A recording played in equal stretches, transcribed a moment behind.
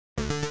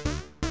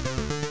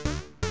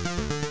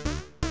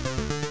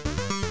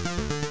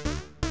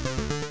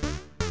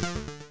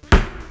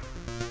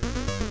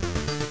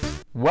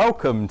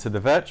Welcome to the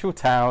virtual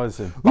towers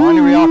of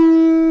binary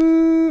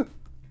arc...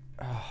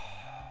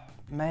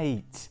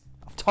 Mate,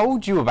 I've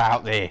told you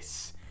about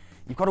this.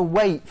 You've got to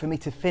wait for me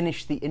to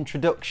finish the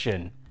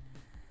introduction.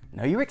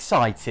 I know you're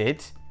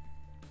excited.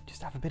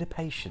 Just have a bit of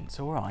patience,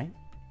 all right?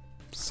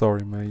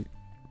 Sorry, mate.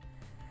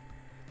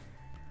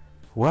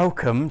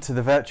 Welcome to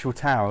the virtual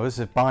towers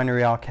of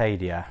Binary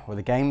Arcadia, where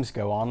the games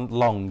go on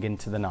long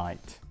into the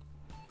night.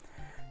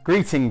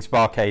 Greetings,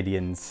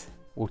 Barcadians.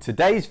 Well,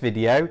 today's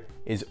video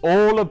is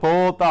all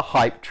aboard the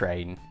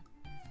Hypetrain.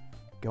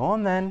 Go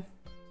on then.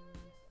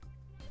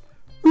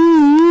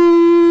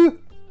 Ooh.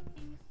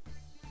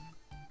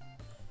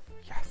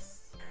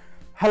 Yes.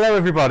 Hello,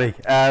 everybody.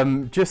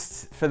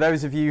 Just for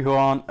those of you who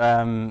aren't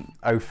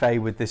au fait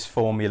with this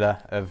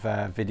formula of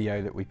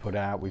video that we put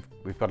out,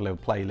 we've got a little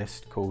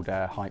playlist called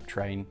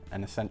Hypetrain,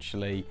 and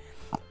essentially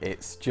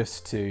it's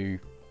just to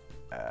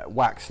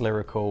wax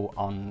lyrical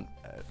on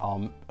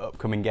our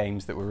upcoming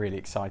games that we're really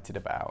excited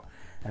about,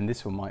 and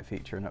this one might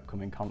feature an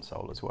upcoming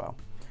console as well.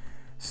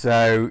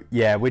 So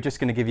yeah, we're just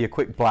going to give you a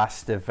quick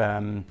blast of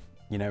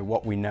you know,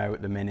 what we know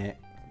at the minute,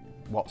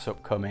 what's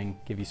upcoming,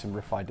 give you some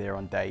rough idea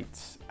on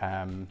dates,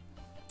 and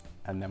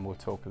then we'll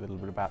talk a little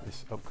bit about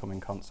this upcoming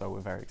console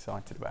we're very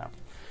excited about.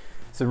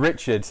 So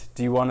Richard,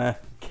 do you want to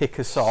kick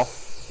us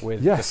off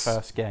with the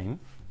first game?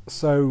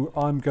 So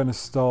I'm going to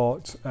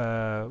start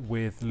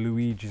with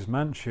Luigi's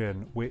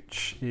Mansion,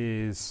 which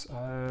is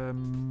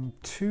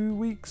 2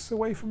 weeks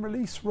away from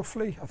release,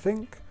 roughly, I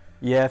think.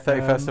 Yeah,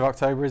 31st of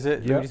October, is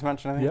it? Yeah, Luigi's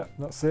Mansion, I think? Yeah,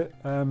 that's it.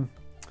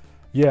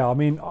 Yeah, I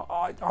mean,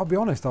 I'll be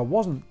honest, I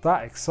wasn't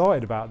that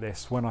excited about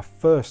this when I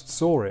first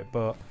saw it,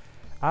 but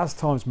as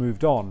time's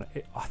moved on,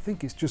 I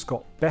think it's just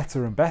got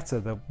better and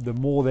better. The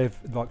more they've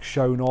like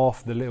shown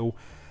off the little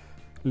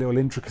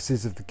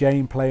intricacies of the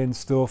gameplay and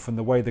stuff, and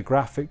the way the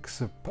graphics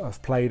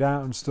have played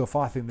out and stuff,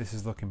 I think this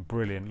is looking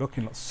brilliant,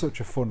 looking like such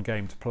a fun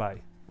game to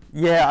play.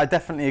 Yeah, I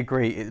definitely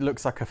agree. It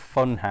looks like a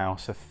fun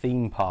house, a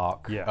theme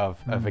park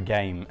of a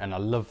game, and I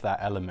love that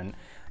element.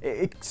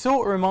 It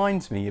sort of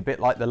reminds me a bit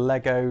like the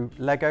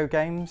Lego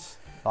games,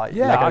 like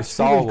Lego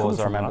Star Wars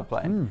I remember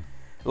playing.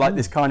 Like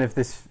this kind of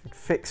this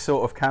fixed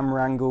sort of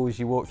camera angles,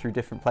 you walk through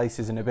different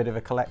places in a bit of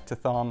a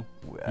collectathon.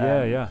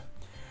 Yeah.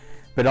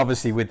 But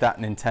obviously with that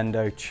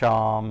Nintendo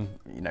charm,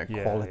 you know,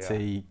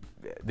 quality,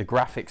 the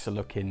graphics are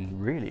looking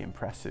really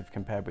impressive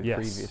compared with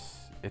previous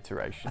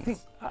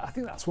iterations. I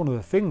think that's one of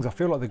the things. I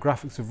feel like the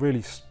graphics have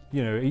really,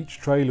 you know, each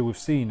trailer we've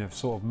seen have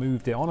sort of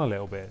moved it on a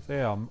little bit. So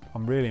yeah,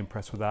 I'm really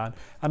impressed with that.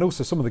 And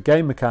also some of the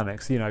game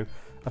mechanics, you know,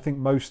 I think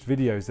most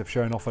videos they've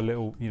shown off a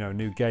little, you know,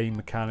 new game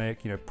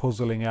mechanic, you know,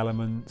 puzzling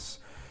elements,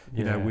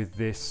 you know, with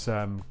this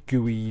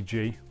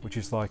Luigi, which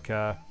is like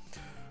a,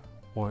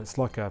 well, it's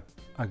like a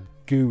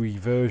gooey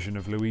version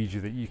of Luigi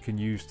that you can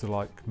use to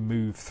like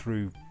move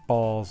through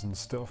bars and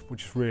stuff,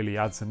 which really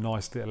adds a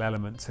nice little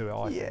element to it,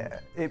 I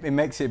think. It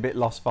makes it a bit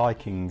Lost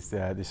Vikings,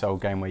 this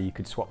old game where you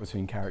could swap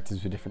between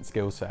characters with different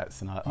skill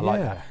sets, and I like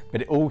that.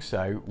 But it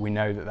also, we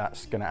know that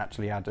that's going to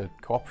actually add a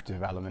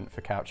cooperative element for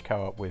couch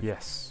co-op with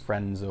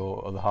friends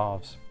or other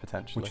halves,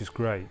 potentially. Which is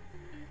great.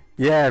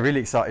 Yeah,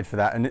 really excited for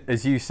that. And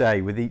as you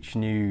say, with each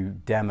new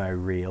demo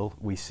reel,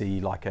 we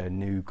see like a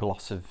new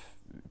gloss of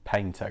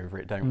paint over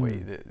it, don't we?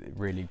 That it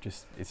really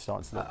just, it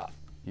starts to look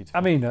beautiful.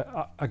 I mean,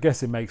 I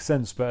guess it makes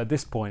sense, but at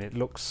this point it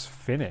looks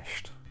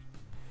finished,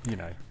 you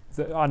know.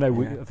 I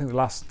know, I think the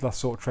last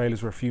sort of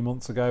trailers were a few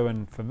months ago,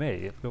 and for me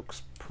it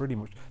looks pretty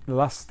much, the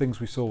last things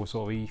we saw was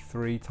sort of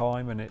E3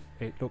 time, and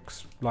it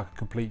looks like a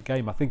complete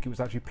game. I think it was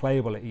actually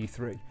playable at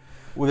E3.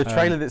 Well, the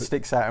trailer that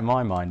sticks out in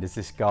my mind is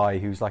this guy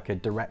who's like a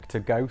director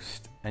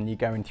ghost, and you're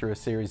going through a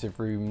series of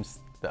rooms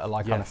that are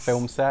like on a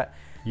film set,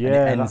 and it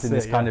ends in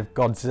this kind of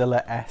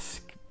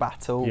Godzilla-esque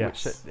battle,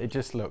 which it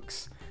just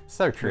looks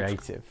so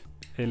creative.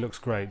 It looks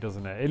great,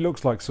 doesn't it? It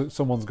looks like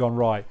someone's gone,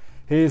 right,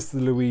 here's the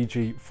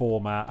Luigi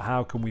format,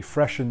 how can we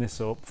freshen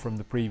this up from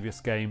the previous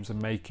games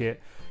and make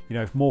it, you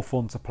know, more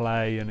fun to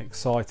play, an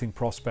exciting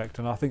prospect,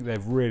 and I think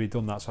they've really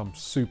done that, so I'm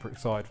super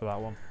excited for that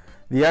one.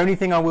 The only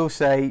thing I will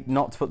say,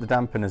 not to put the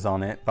dampeners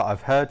on it, but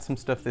I've heard some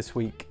stuff this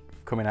week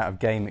coming out of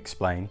Game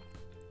Explain,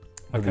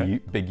 a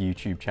big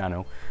YouTube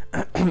channel.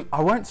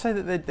 I won't say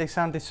that they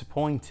sound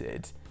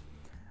disappointed,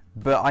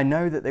 but I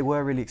know that they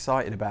were really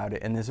excited about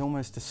it, and there's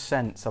almost a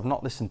sense, I've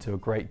not listened to a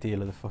great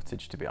deal of the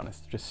footage, to be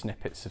honest, just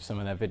snippets of some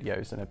of their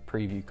videos and a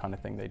preview kind of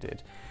thing they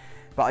did,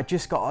 but I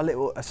just got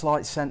a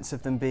slight sense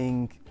of them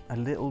being a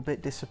little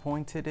bit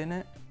disappointed in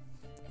it.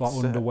 Like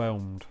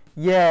underwhelmed.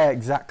 Yeah,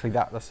 exactly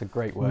that. That's a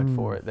great word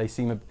for it. They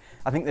seem,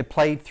 I think they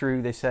played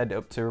through, they said,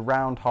 up to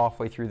around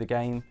halfway through the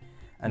game,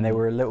 and they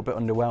were a little bit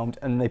underwhelmed,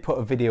 and they put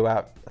a video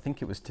out, I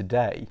think it was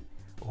today,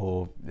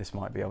 or this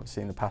might be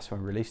obviously in the past when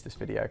we released this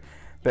video,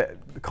 but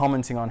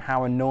commenting on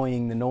how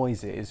annoying the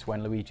noise is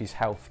when Luigi's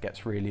health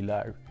gets really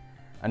low.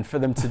 And for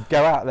them to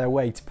go out their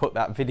way to put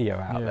that video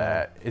out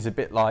there is a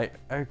bit like,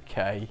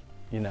 okay,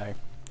 you know.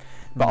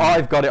 But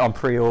I've got it on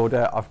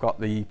pre-order. I've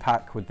got the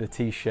pack with the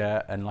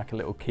t-shirt and like a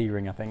little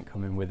keyring, I think,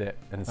 coming with it.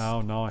 And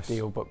oh, nice.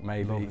 Steelbook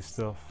maybe. Lovely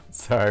stuff.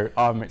 So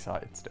I'm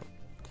excited still.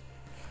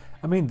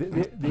 I mean,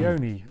 the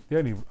only,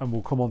 and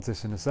we'll come on to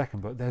this in a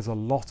second, but there's a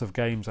lot of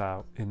games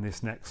out in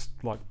this next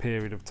like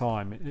period of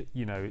time.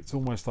 You know, it's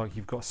almost like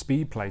you've got to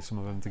speed play some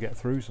of them to get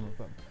through some of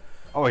them.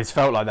 Oh, it's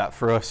felt like that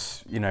for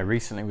us, you know,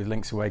 recently with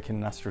Link's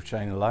Awakening and Astral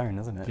Chain alone,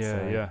 hasn't it? Yeah,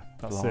 so, yeah,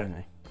 that's blimey.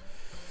 it.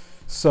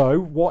 So,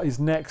 what is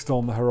next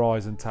on the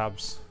horizon,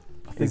 Tabs?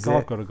 I think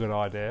I've got a good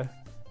idea.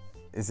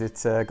 Is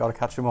it Gotta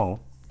Catch 'Em All?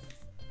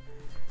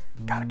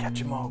 Gotta catch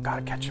 'em all,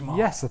 gotta catch 'em all.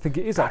 Yes, I think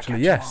it is gotta actually, catch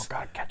 'em yes. all,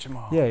 gotta catch 'em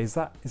all. Yeah, is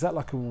that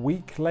like a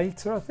week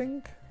later, I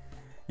think?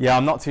 Yeah,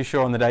 I'm not too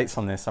sure on the dates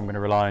on this. I'm going to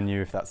rely on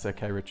you if that's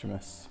okay,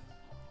 Richimus.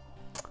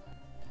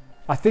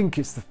 I think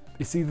it's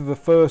either the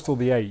 1st or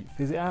the 8th.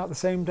 Is it out the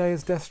same day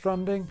as Death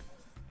Stranding?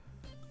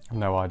 I've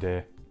no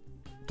idea.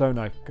 Don't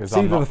know. Because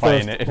I'm not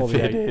playing it if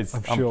it 8th, is.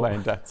 I'm sure.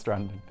 playing Death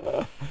Stranding.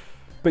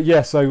 But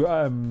yeah, so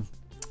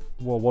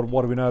well,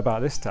 what do we know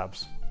about this,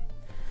 Tabs?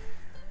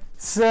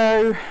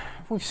 So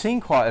we've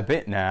seen quite a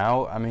bit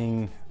now. I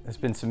mean, there's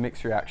been some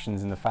mixed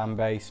reactions in the fan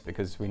base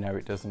because we know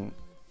it doesn't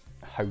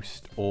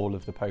host all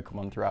of the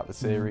Pokemon throughout the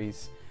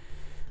series.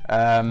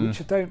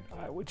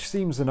 Which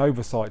seems an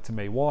oversight to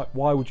me.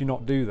 Why would you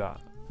not do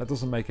that? That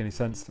doesn't make any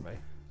sense to me.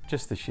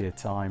 Just the sheer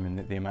time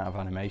and the amount of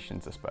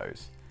animations, I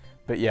suppose.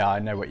 But yeah, I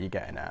know what you're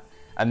getting at.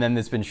 And then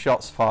there's been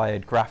shots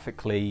fired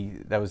graphically.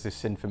 There was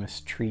this infamous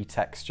tree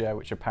texture,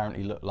 which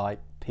apparently looked like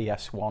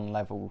PS1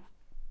 level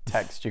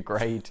texture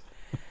grade.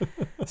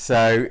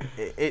 So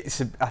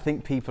I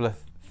think people are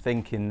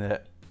thinking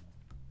that,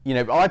 you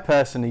know, I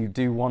personally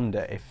do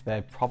wonder if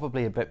they're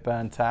probably a bit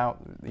burnt out,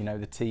 you know,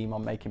 the team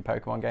on making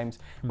Pokemon games.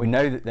 We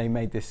know that they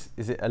made this,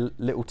 is it a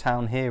Little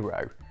Town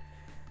Hero?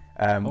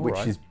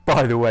 Which is,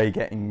 by the way,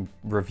 getting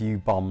review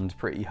bombed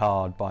pretty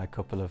hard by a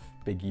couple of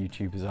big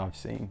YouTubers I've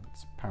seen.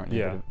 It's apparently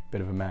a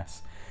bit of a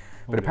mess.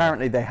 But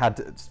apparently they had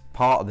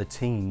part of the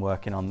team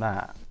working on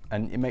that.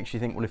 And it makes you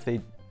think, well,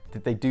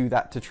 did they do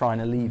that to try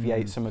and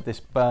alleviate some of this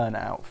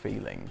burnout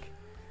feeling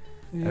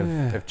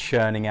of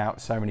churning out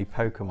so many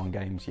Pokemon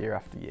games year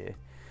after year?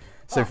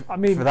 So I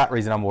mean, for that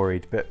reason I'm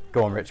worried. But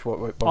go on, Rich.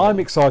 What I'm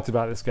excited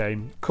about this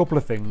game. Couple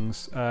of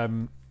things.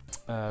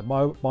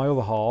 My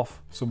other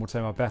half, some would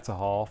say my better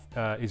half,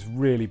 is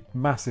really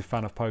massive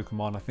fan of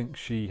Pokemon. I think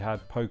she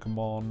had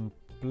Pokemon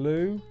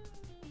Blue,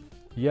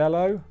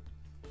 Yellow,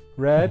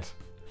 Red.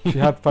 She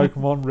had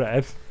Pokemon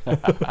Red,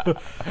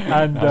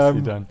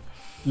 and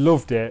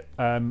loved it,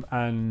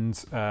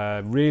 and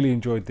really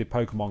enjoyed the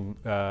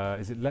Pokemon.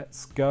 Is it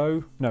Let's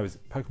Go? No, is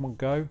it Pokemon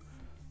Go?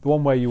 The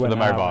one where you went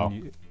out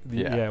and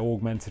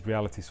augmented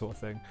reality sort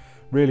of thing.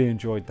 Really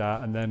enjoyed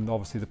that, and then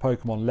obviously the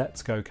Pokemon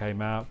Let's Go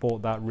came out.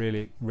 Bought that,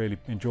 really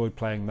enjoyed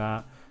playing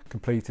that.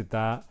 Completed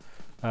that.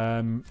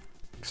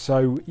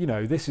 So you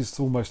know, this is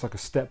almost like a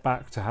step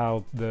back to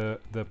how the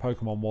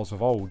Pokemon was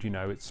of old. You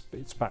know, it's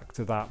back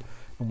to that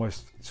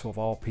almost sort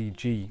of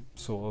RPG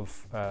sort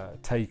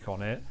of take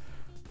on it.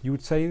 You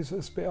would say it's a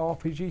bit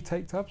RPG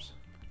take, Tabs?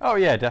 Oh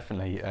yeah,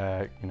 definitely.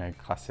 You know,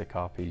 classic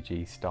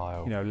RPG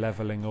style. You know,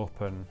 leveling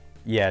up and.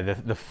 Yeah,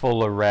 the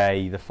full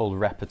array, the full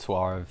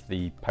repertoire of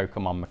the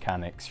Pokemon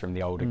mechanics from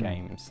the older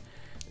games.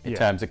 In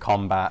terms of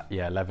combat,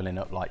 leveling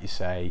up, like you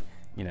say,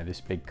 you know, this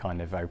big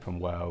kind of open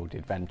world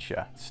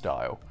adventure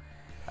style.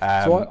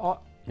 So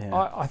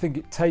I think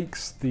it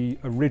takes the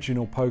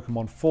original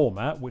Pokemon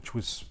format, which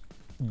was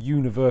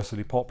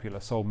universally popular,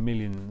 sold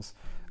millions,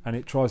 and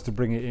it tries to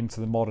bring it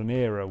into the modern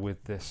era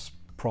with this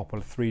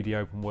proper 3D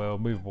open world,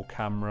 movable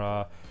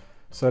camera.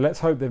 So let's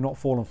hope they've not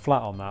fallen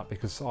flat on that,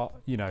 because,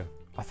 you know,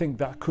 I think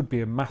that could be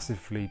a massive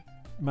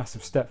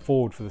step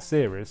forward for the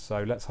series,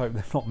 so let's hope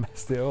they've not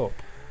messed it up.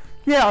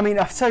 Yeah, I mean,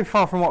 so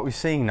far from what we've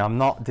seen, I'm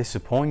not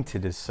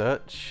disappointed as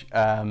such.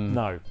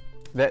 No.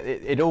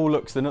 It all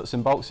looks, the nuts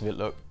and bolts of it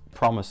look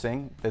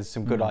promising. There's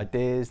some good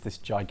ideas. This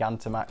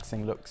Gigantamax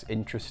thing looks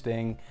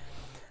interesting.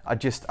 I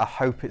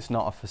hope it's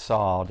not a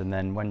facade, and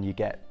then when you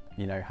get,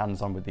 you know,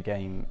 hands-on with the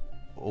game,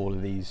 all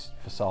of these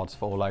facades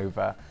fall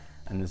over,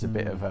 and there's a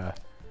bit of a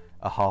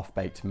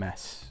half-baked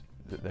mess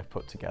that they've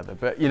put together.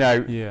 But you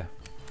know,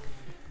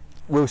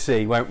 we'll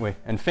see, won't we?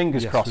 And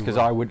fingers crossed, because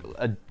I would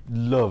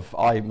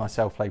I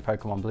myself played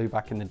Pokemon Blue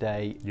back in the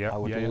day. I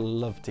would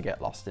love to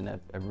get lost in a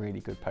really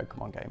good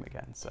Pokemon game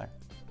again.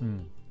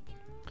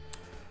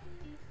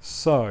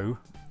 So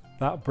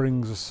that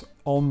brings us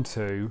on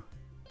to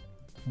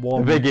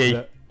one, the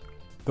biggie,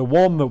 the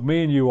one that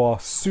me and you are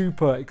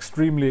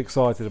extremely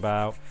excited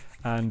about,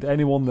 and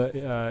anyone that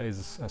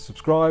is a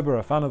subscriber,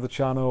 a fan of the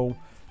channel,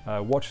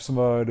 watches some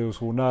of our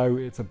videos will know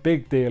it's a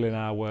big deal in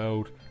our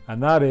world,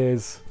 and that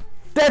is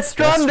Death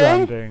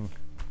Stranding.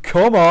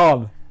 Come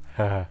on.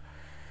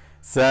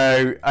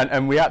 So,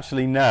 and we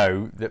actually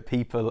know that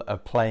people are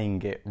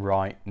playing it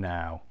right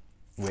now,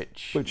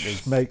 which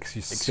makes you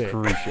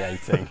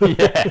excruciating.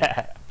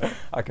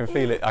 I can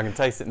feel it. I can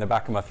taste it in the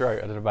back of my throat.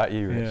 I don't know about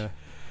you, Rich.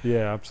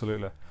 Yeah,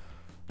 absolutely.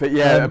 But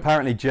yeah,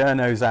 apparently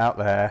journos out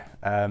there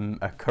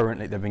are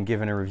currently, they've been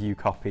given a review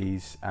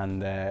copies,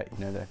 and they're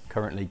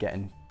currently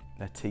getting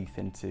their teeth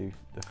into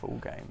the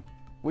full game,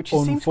 which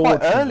seems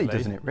quite early,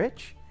 doesn't it,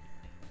 Rich?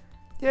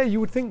 Yeah,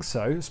 you would think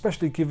so,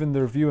 especially given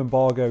the review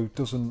embargo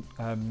doesn't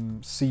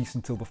cease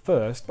until the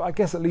 1st. But I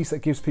guess at least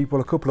that gives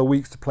people a couple of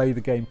weeks to play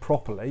the game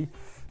properly.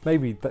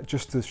 Maybe that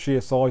just the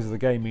sheer size of the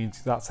game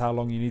means that's how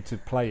long you need to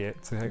play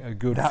it to get a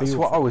good feel. That's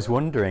what I was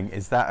wondering.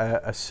 Is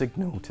that a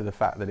signal to the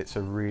fact that it's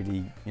a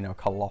really,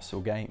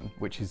 colossal game,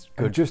 which is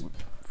good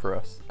for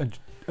us?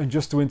 And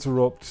just to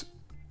interrupt,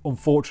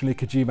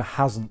 unfortunately, Kojima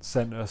hasn't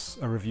sent us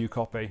a review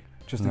copy,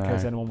 just in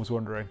case anyone was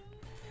wondering.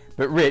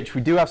 But Rich,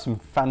 we do have some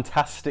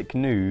fantastic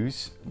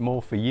news,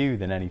 more for you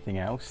than anything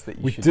else, that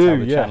you should tell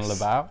the channel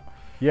about.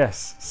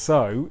 Yes,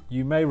 so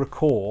you may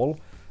recall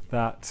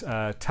that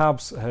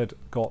Tabz had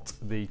got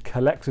the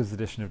collector's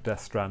edition of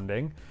Death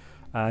Stranding,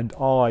 and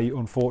I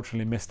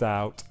unfortunately missed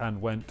out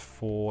and went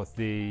for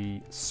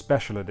the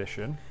special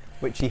edition.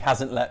 Which he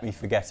hasn't let me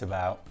forget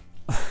about.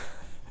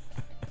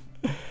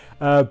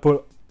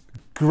 But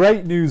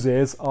great news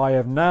is I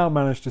have now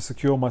managed to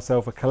secure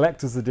myself a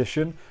collector's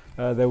edition.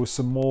 There was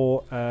some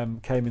more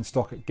came in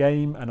stock at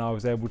Game, and I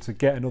was able to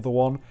get another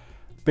one.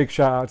 Big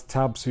shout out to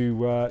Tabz,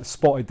 who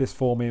spotted this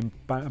for me and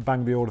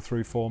banged the order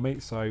through for me.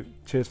 So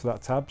cheers for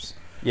that, Tabz.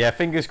 Yeah,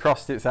 fingers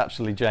crossed it's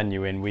actually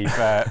genuine. We've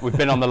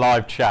been on the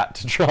live chat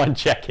to try and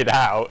check it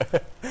out,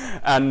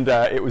 and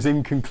it was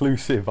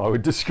inconclusive, I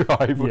would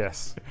describe.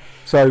 Yes.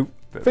 So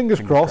fingers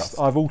crossed.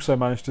 I've also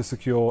managed to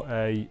secure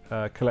a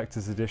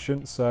collector's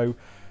edition. So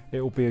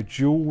it will be a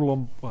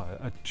dual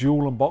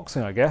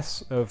unboxing, I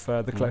guess, of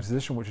the collector's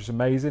edition, which is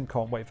amazing.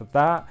 Can't wait for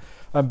that.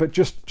 But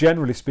just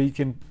generally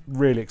speaking,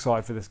 really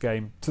excited for this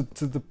game, to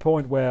the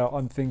point where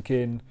I'm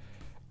thinking,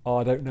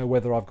 I don't know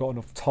whether I've got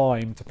enough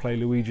time to play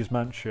Luigi's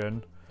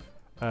Mansion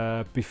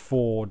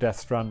before Death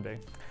Stranding.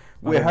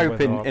 We're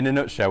hoping, in a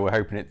nutshell, we're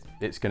hoping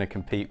it's going to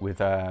compete with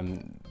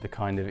the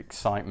kind of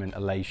excitement,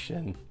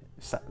 elation,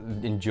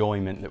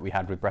 enjoyment that we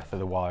had with Breath of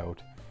the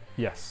Wild.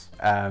 Yes.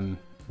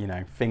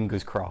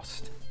 Fingers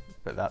crossed.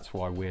 But that's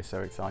why we're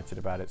so excited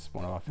about it. It's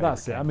one of our favourite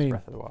games, I mean,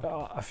 Breath of the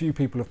Wild. A few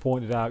people have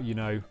pointed out,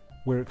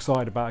 we're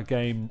excited about a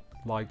game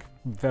like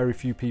very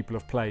few people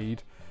have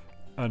played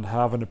and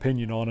have an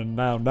opinion on, and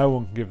now no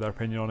one can give their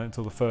opinion on it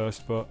until the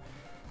 1st. But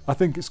I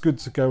think it's good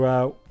to go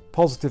out,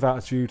 positive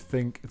attitude,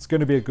 think it's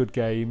going to be a good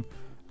game.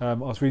 I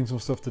was reading some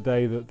stuff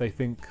today that they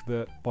think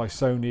that by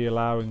Sony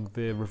allowing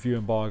the review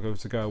embargo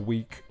to go a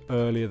week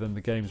earlier than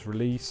the game's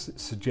release, it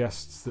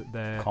suggests that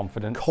they're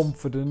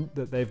confident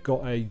that they've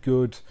got a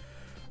good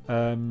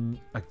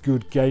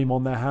game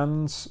on their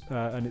hands,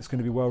 and it's going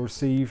to be well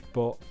received,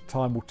 but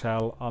time will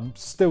tell. I'm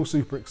still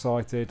super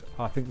excited.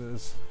 I think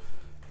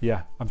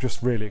I'm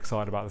just really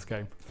excited about this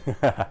game.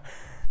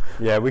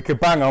 Yeah, we could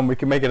bang on, we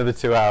could make another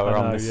 2 hour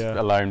on this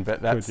alone,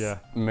 but let's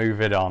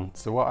move it on.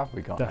 So what have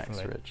we got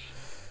next, Rich?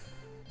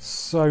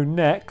 So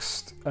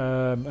next,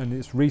 and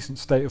it's recent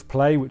state of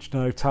play, which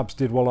Tabz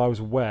did while I was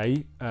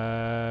away,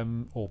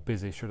 or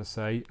busy should I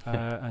say,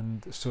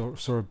 and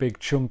saw a big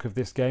chunk of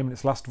this game, and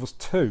it's Last of Us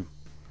 2.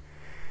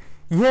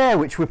 Yeah,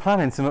 which we're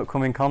planning some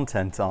upcoming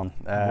content on.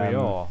 We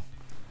are.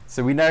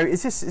 So we know,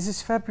 is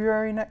this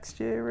February next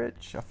year,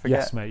 Rich? I forget.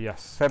 Yes, mate,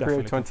 yes.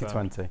 February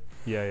 2020. Confirmed.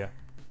 Yeah.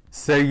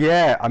 So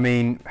yeah, I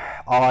mean,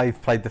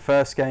 I've played the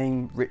first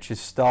game, Rich has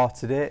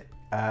started it,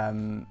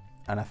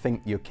 and I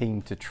think you're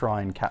keen to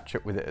try and catch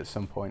up with it at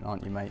some point,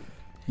 aren't you, mate?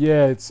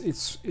 Yeah,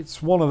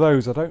 it's one of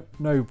those, I don't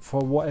know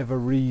for whatever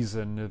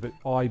reason, but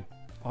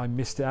I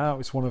missed it out.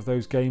 It's one of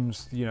those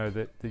games,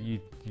 that you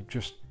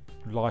just,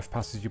 life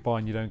passes you by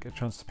and you don't get a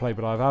chance to play,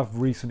 but I have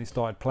recently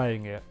started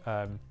playing it.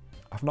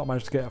 I've not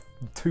managed to get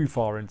too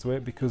far into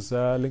it because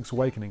Link's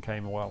Awakening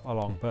came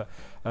along, but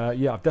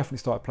yeah, I've definitely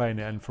started playing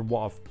it, and from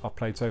what I've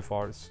played so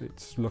far,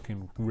 it's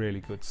looking really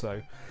good.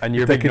 So, and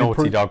you're a big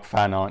Naughty Dog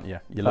fan, aren't you?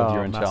 You love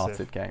your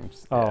Uncharted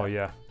games. Oh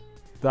yeah,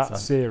 that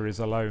series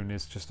alone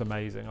is just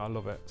amazing. I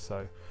love it.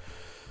 So,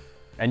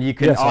 and you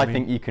can, I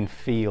think you can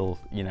feel,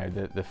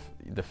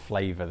 the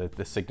flavour,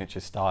 the signature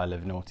style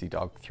of Naughty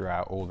Dog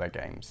throughout all their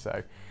games.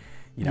 So,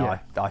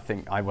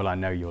 I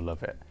know you'll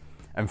love it.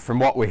 And from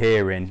what we're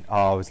hearing,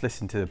 I was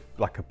listening to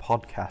like a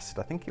podcast.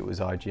 I think it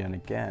was IGN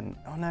again.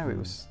 Oh no,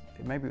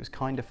 maybe it was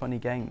Kind of Funny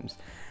Games,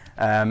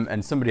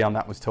 and somebody on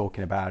that was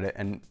talking about it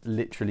and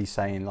literally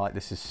saying like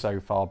this is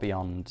so far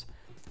beyond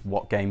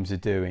what games are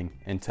doing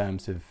in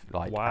terms of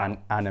like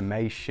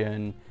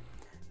animation,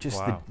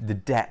 just the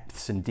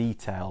depths and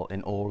detail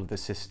in all of the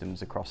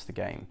systems across the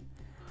game.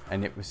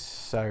 And it was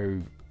so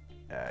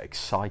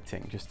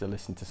exciting just to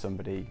listen to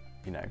somebody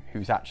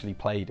who's actually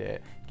played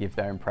it give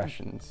their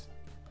impressions.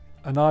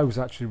 And I was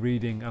actually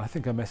reading, and I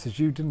think I messaged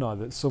you, didn't I,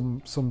 that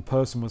some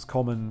person was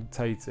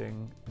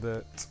commentating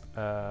that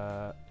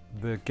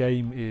the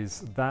game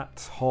is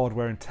that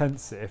hardware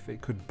intensive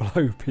it could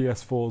blow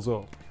PS4s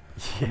up.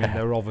 Yeah. I mean,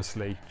 they're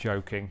obviously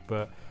joking,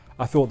 but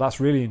I thought that's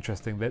really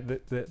interesting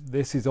that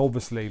this is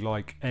obviously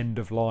like end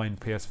of line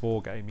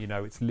PS4 game.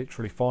 It's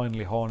literally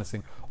finally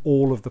harnessing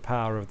all of the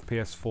power of the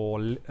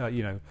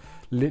PS4.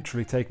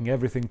 Literally taking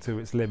everything to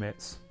its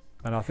limits.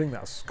 And I think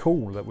that's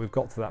cool that we've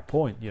got to that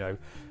point,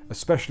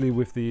 especially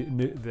with the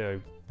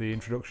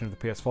introduction of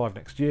the PS5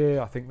 next year.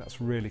 I think that's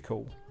really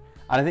cool.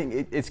 And I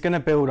think it's going to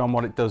build on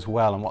what it does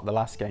well and what the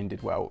last game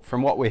did well.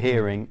 From what we're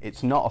hearing,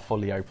 it's not a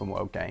fully open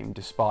world game,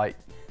 despite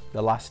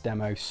the last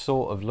demo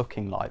sort of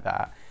looking like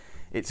that.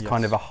 It's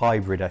kind of a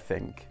hybrid, I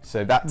think.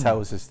 So that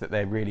tells us that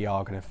they really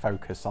are going to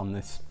focus on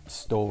this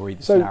story,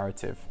 this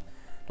narrative,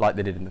 like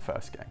they did in the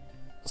first game.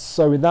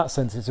 So in that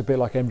sense, it's a bit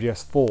like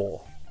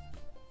MGS4.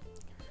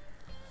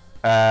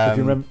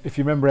 If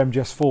you remember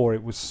MGS4,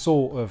 it was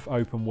sort of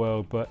open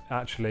world, but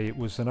actually it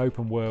was an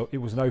open world. It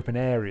was an open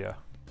area,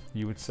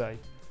 you would say.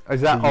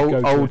 Is that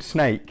old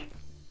Snake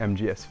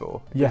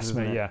MGS4? Yes,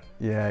 mate.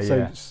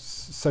 Yeah.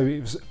 So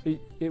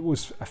it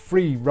was a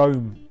free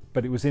roam,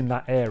 but it was in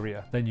that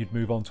area. Then you'd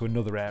move on to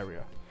another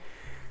area.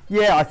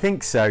 Yeah, I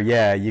think so.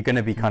 Yeah, you're going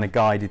to be kind of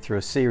guided through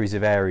a series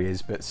of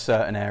areas, but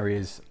certain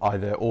areas,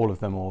 either all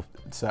of them or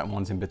certain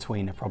ones in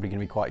between, are probably going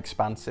to be quite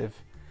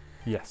expansive.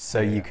 Yes.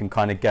 So you can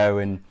kind of go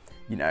and,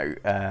 you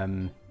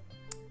know,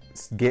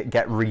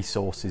 get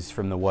resources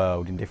from the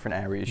world in different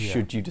areas.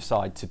 Should you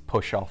decide to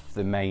push off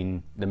the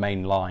main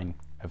line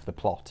of the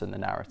plot and the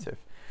narrative,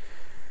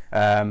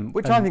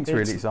 which I think is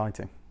really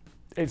exciting.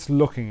 It's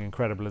looking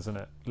incredible, isn't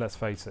it? Let's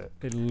face it.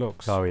 It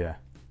looks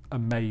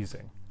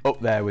amazing. Up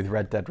there with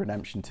Red Dead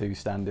Redemption 2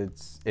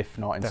 standards, if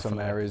not in some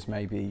areas,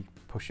 maybe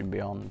pushing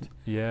beyond.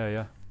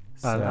 Yeah.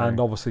 And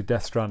obviously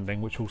Death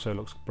Stranding, which also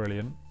looks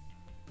brilliant.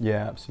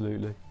 Yeah,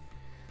 absolutely.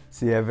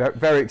 So yeah, very,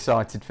 very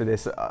excited for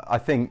this. I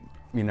think,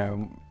 you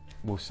know,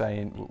 we'll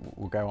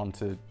go on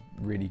to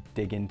really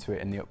dig into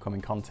it in the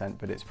upcoming content,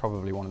 but it's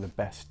probably one of the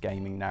best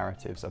gaming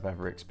narratives I've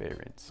ever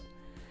experienced.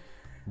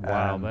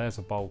 Wow, there's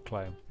a bold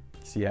claim.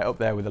 So yeah, up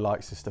there with the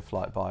likes of stuff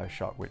like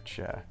BioShock, which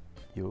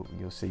you'll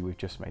see we've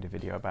just made a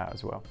video about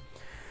as well.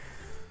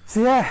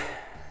 So yeah.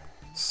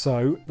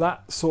 So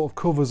that sort of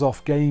covers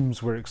off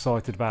games we're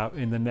excited about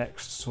in the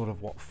next sort of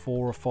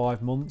 4 or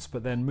 5 months,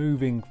 but then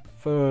moving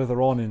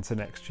further on into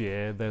next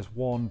year, there's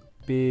one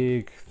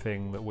big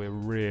thing that we're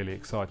really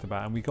excited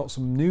about, and we got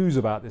some news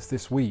about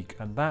this week,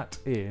 and that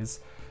is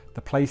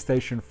the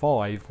PlayStation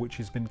 5, which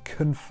has been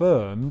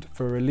confirmed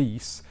for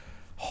release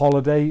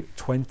holiday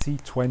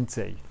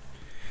 2020.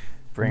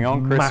 Bring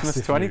on Christmas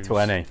Massive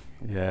 2020. News.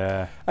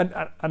 Yeah. And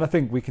I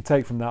think we can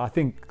take from that, I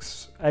think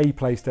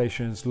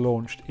PlayStation's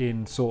launched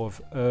in sort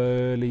of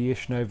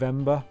early-ish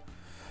November.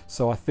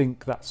 So I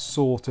think that's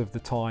sort of the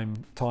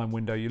time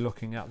window you're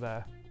looking at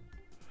there.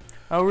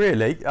 Oh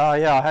really? Oh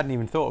yeah, I hadn't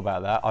even thought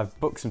about that. I've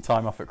booked some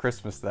time off at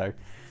Christmas though,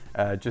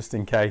 just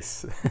in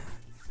case.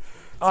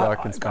 So I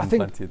can spend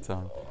plenty of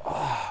time.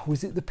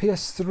 Was it the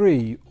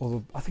PS3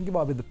 or I think it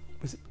might be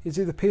is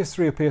it the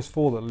PS3 or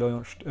PS4 that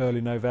launched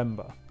early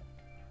November?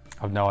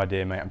 I've no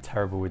idea, mate. I'm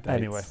terrible with dates.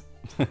 Anyway,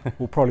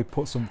 we'll probably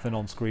put something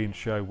on screen to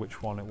show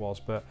which one it was.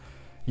 But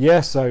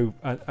yeah, so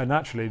and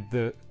actually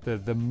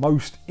the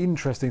most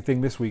interesting thing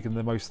this week and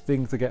the most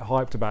thing to get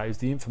hyped about is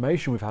the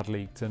information we've had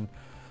leaked. And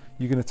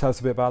you're going to tell us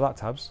a bit about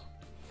that, Tabz?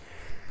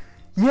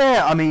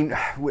 Yeah, I mean,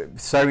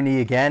 Sony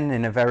again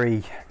in a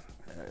very,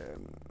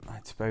 I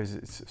suppose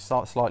it's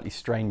slightly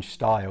strange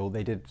style.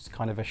 They did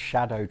kind of a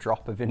shadow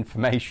drop of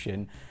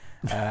information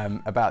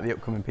about the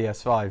upcoming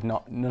PS5.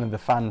 None of the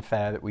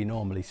fanfare that we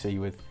normally see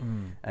with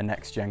a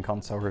next-gen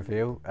console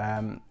reveal,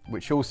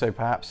 which also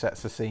perhaps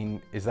sets the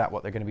scene. Is that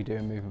what they're going to be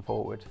doing moving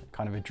forward?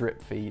 Kind of a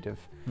drip feed of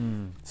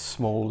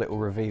small little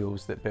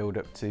reveals that build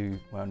up to,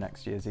 well,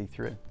 next year's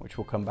E3, which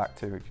we'll come back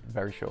to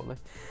very shortly.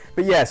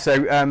 But yeah, so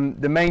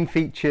the main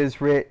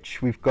features,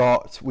 Rich,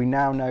 we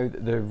now know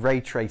that the ray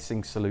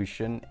tracing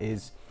solution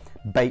is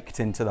baked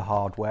into the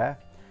hardware.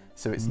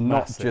 So it's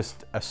not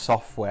just a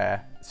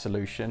software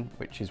solution,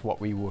 which is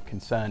what we were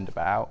concerned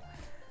about.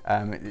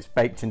 It's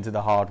baked into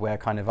the hardware,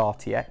 kind of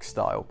RTX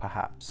style,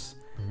 perhaps,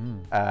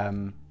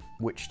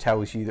 which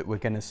tells you that we're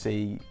going to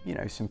see, you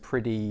know, some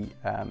pretty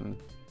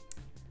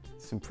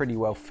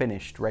well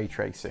finished ray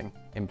tracing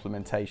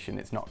implementation.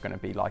 It's not going to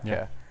be like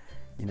a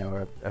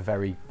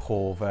very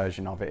poor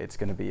version of it. It's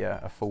going to be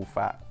a full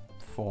fat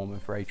form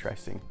of ray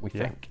tracing, we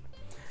think.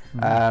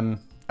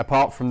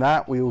 Apart from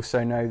that, we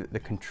also know that the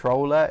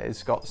controller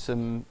has got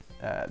some,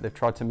 they've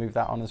tried to move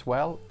that on as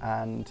well,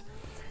 and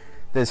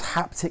there's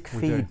haptic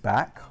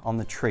feedback on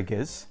the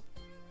triggers.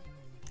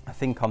 I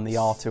think on the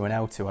R2 and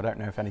L2, I don't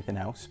know if anything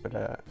else, but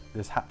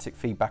there's haptic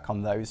feedback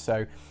on those.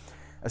 So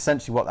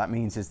essentially what that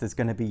means is there's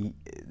going to be,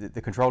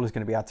 the controller's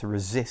going to be able to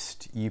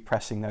resist you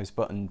pressing those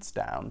buttons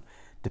down,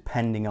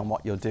 depending on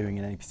what you're doing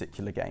in any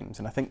particular games.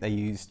 And I think they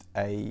used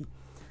a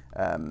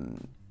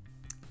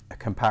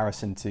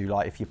comparison to,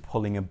 like, if you're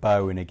pulling a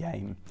bow in a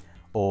game,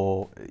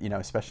 or, you know,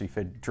 especially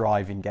for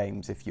driving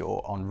games, if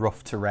you're on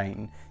rough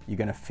terrain, you're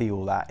going to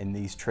feel that in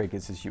these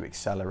triggers as you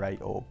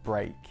accelerate or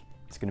brake.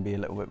 It's going to be a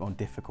little bit more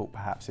difficult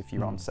perhaps if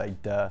you're on, say,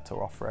 dirt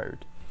or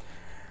off-road.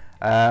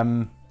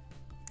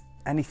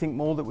 Anything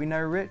more that we know,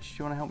 Rich? Do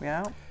you want to help me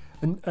out?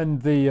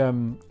 And the I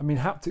mean,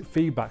 haptic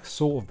feedback's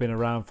sort of been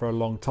around for a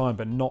long time,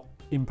 but not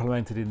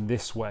implemented in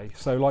this way.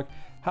 So, like,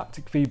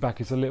 haptic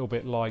feedback is a little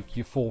bit like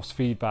your force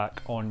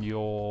feedback on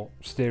your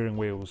steering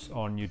wheels,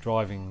 on your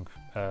driving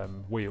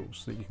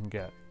wheels that you can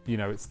get. You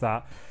know, it's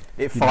that...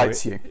 It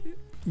fights you.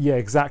 Yeah,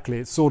 exactly.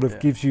 It sort of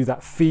gives you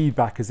that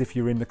feedback as if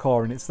you're in the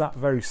car, and it's that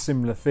very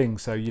similar thing.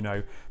 So, you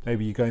know,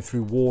 maybe you're going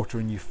through water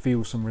and you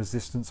feel some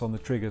resistance on the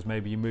triggers.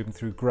 Maybe you're moving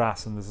through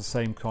grass and there's the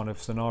same kind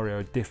of scenario,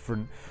 a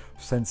different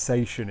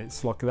sensation.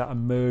 It's like that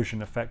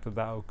immersion effect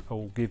that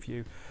will give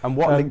you. And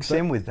what links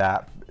in with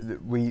that,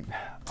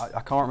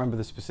 I can't remember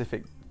the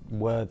specific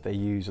word they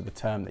use or the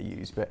term they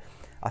use, but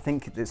I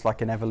think it's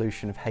like an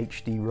evolution of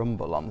HD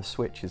rumble on the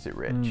Switch, is it,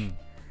 Rich?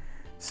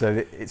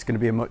 So it's going to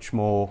be a much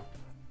more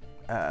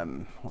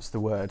what's the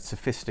word,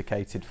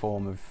 sophisticated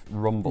form of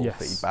rumble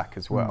feedback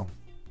as well.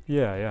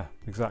 Yeah,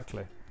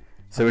 exactly.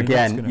 So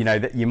again, you know,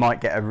 that you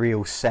might get a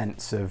real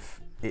sense of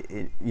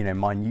you know,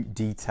 minute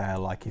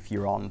detail, like if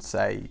you're on,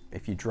 say,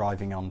 if you're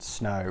driving on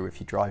snow, if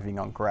you're driving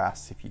on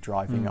grass, if you're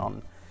driving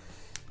on,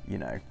 you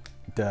know,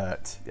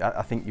 dirt.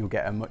 I think you'll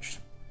get a much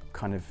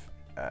kind of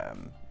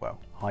well,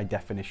 high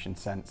definition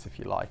sense, if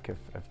you like,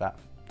 of that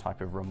type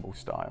of rumble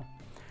style.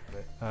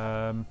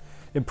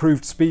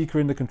 Improved speaker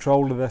in the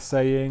controller, they're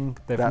saying.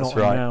 They've not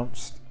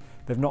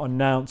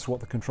announced what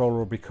the controller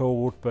will be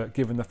called, but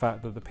given the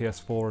fact that the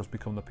PS4 has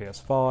become the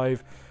PS5,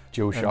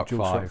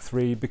 DualShock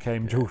 3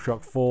 became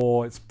DualShock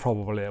 4, it's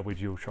probably it'll be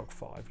DualShock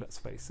 5, let's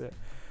face it.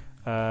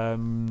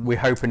 We're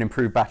hoping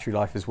improved battery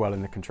life as well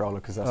in the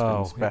controller, because that's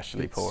been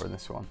especially poor in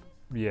this one.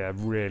 Yeah,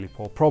 really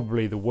poor.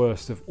 Probably the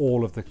worst of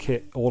all of the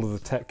kit, all of the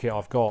tech kit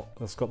I've got,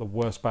 that's got the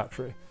worst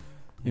battery.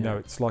 You know,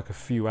 it's like a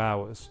few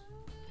hours.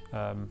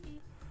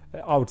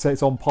 I would say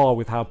it's on par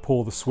with how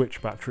poor the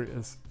Switch battery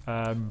is.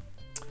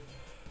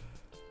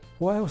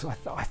 What else?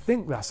 I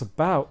think that's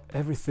about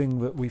everything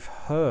that we've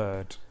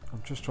heard.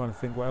 I'm just trying to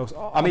think what else.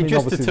 I mean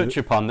just to touch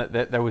upon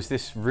that, there was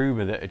this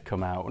rumour that had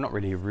come out. Well, not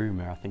really a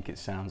rumour. I think it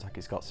sounds like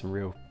it's got some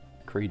real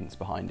credence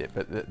behind it.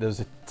 But there's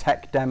a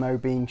tech demo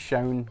being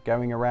shown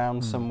going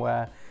around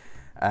somewhere.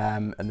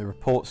 And the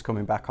reports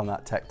coming back on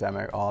that tech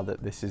demo are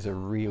that this is a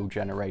real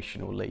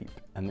generational leap,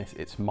 and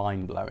it's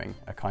mind-blowing,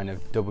 a kind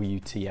of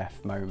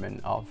WTF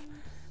moment of,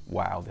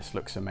 wow, this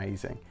looks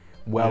amazing.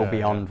 Well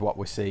beyond what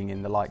we're seeing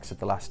in the likes of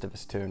The Last of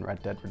Us 2 and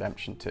Red Dead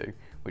Redemption 2,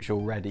 which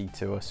already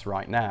to us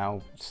right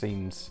now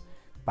seems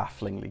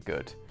bafflingly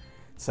good.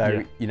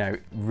 So, you know,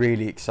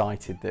 really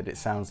excited that it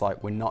sounds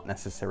like we're not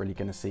necessarily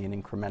going to see an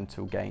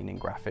incremental gain in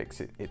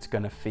graphics. It's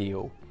going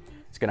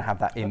to have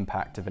that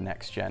impact of a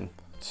next-gen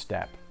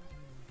step.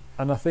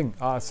 And I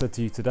think I said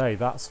to you today,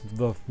 that's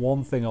the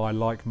one thing I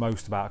like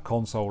most about a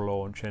console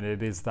launch, and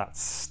it is that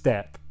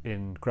step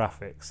in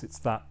graphics. It's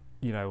that,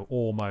 you know,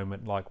 awe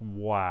moment, like,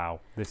 wow,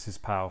 this is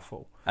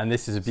powerful. And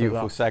this is a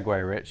beautiful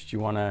segue, Rich. Do you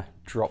want to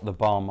drop the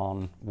bomb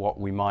on what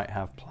we might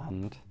have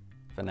planned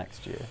for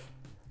next year?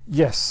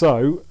 Yes,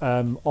 so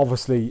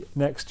obviously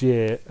next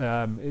year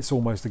it's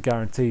almost a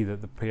guarantee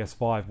that the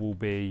PS5 will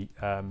be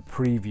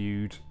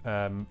previewed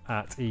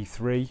at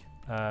E3.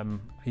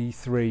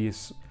 E3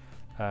 is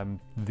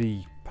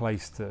the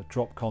place to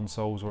drop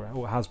consoles, or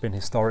it has been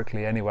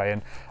historically anyway.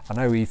 And I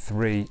know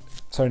E3,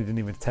 Sony didn't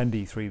even attend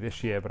E3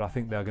 this year, but I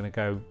think they're going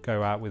to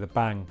go out with a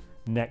bang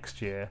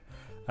next year.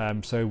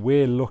 So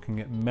we're looking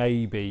at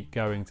maybe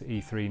going to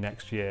E3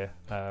 next year.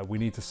 We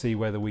need to see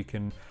whether we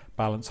can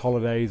balance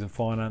holidays and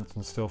finance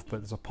and stuff, but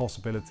there's a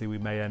possibility we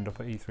may end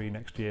up at E3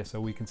 next year, so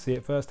we can see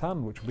it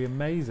firsthand, which will be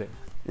amazing.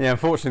 Yeah,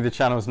 unfortunately the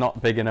channel's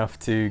not big enough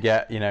to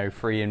get, you know,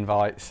 free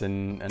invites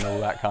and all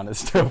that kind of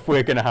stuff.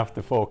 We're going to have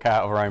to fork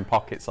out of our own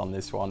pockets on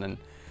this one.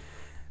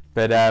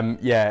 But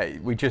yeah,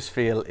 we just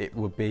feel it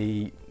would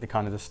be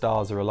the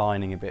stars are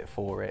aligning a bit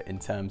for it in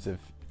terms of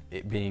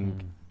it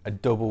being a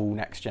double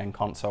next-gen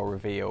console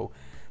reveal.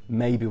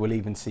 Maybe we'll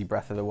even see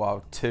Breath of the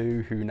Wild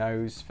 2, who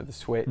knows, for the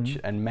Switch,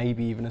 and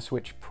maybe even a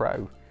Switch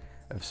Pro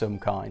of some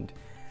kind.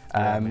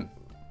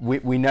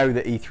 We know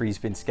that E3's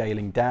been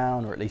scaling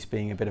down, or at least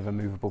being a bit of a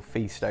movable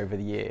feast over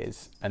the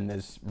years, and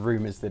there's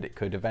rumours that it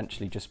could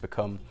eventually just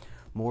become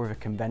more of a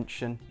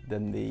convention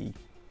than the,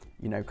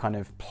 you know, kind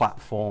of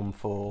platform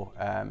for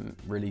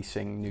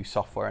releasing new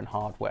software and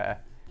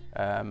hardware,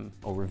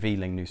 or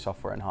revealing new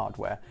software and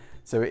hardware.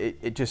 So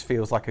it just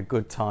feels like a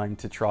good time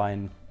to try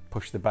and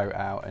push the boat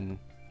out and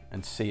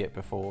see it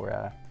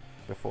before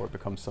it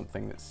becomes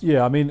something that's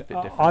I mean,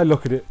 I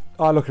look at it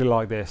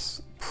like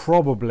this.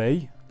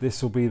 Probably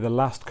this will be the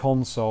last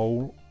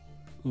console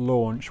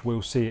launch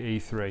we'll see at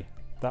E3.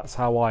 That's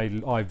how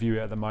I view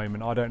it at the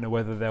moment. I don't know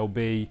whether there'll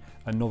be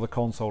another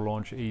console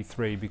launch at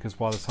E3, because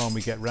by the time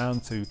we get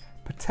round to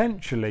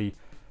potentially,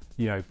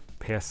 you know,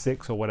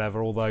 PS6 or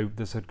whatever, although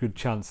there's a good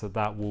chance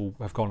that will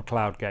have gone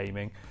cloud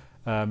gaming,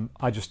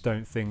 I just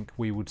don't think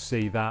we would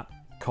see that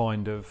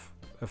kind of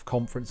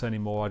conference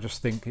anymore. I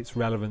just think its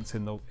relevance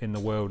in the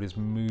world is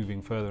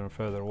moving further and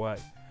further away.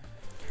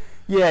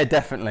 Yeah,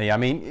 definitely. I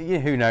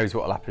mean, who knows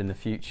what will happen in the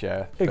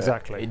future.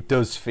 Exactly. It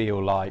does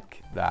feel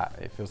like that.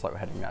 It feels like we're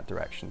heading in that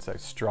direction. So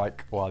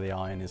strike while the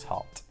iron is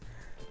hot.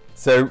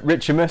 So,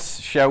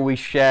 Richimus, shall we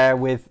share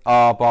with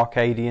our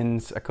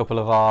Barcadians a couple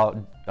of our,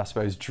 I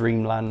suppose,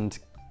 dreamland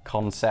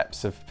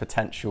concepts of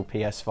potential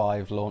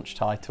PS5 launch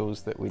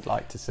titles that we'd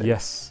like to see?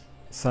 Yes,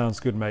 sounds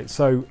good, mate.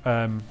 So,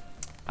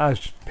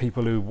 as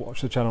people who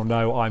watch the channel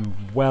know, I'm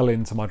well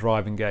into my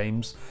driving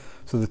games.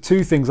 So the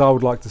two things I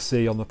would like to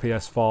see on the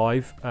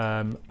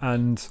PS5,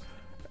 and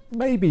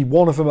maybe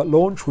one of them at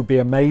launch would be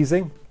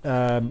amazing.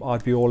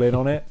 I'd be all in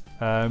on it.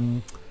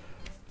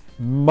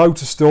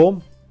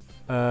 Motorstorm.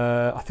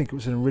 I think it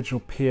was an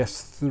original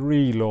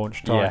PS3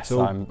 launch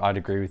title. Yes, I'd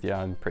agree with you.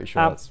 I'm pretty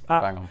sure that's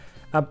bang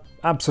on.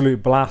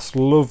 Absolute blast.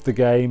 Loved the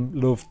game.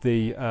 Loved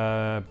the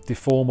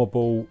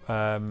deformable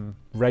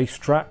race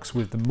tracks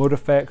with the mud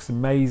effects.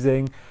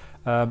 Amazing.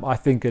 I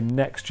think a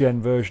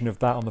next-gen version of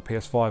that on the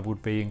PS5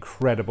 would be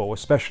incredible,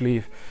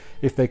 especially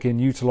if they can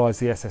utilise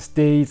the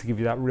SSD to give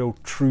you that real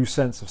true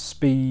sense of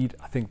speed.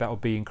 I think that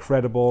would be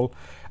incredible.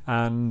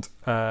 And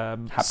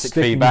haptic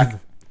feedback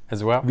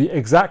as well.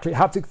 Exactly,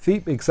 haptic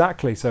feedback.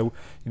 Exactly. So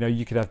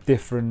you could have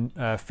different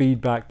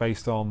feedback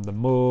based on the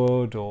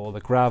mud or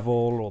the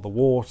gravel or the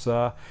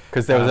water.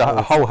 Because there was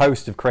a whole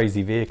host of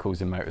crazy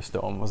vehicles in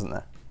Motorstorm, wasn't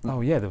there?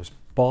 Oh yeah, there was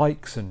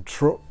bikes and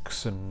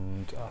trucks,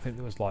 and I think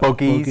there was like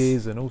buggies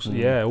buggies and also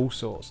all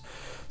sorts.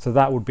 So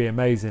that would be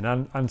amazing.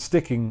 And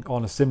sticking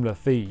on a similar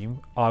theme,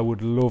 I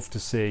would love to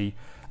see,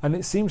 and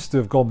it seems to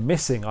have gone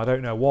missing, I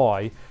don't know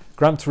why,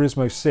 Gran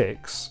Turismo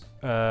 6.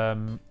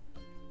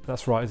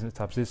 That's right, isn't it,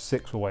 Tabz? It's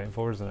 6 we're waiting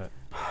for, isn't it?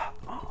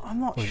 I'm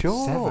not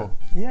sure.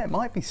 Yeah, it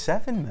might be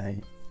 7,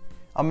 mate.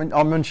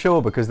 I'm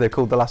unsure because they're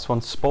called the last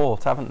one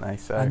Sport, haven't they?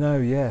 So I know,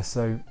 yeah.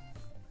 So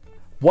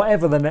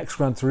whatever the next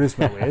Gran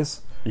Turismo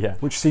is, yeah,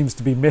 which seems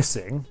to be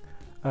missing,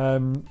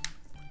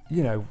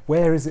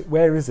 where is it?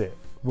 Where is it?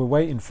 We're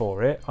waiting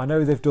for it. I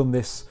know they've done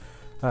this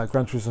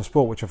Gran Turismo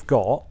Sport, which I've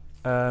got,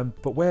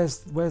 but where's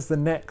the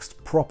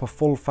next proper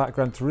full fat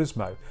Gran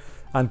Turismo?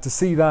 And to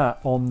see that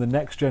on the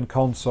next gen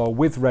console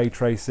with ray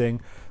tracing,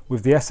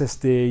 with the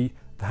SSD,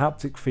 the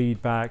haptic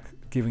feedback,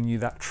 giving you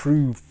that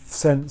true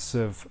sense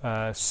of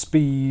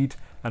speed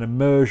and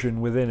immersion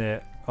within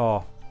it,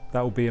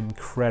 that would be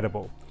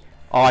incredible.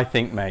 I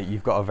think, mate,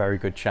 you've got a very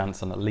good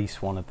chance on at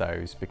least one of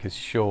those, because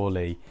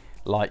surely,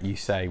 like you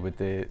say, with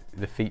the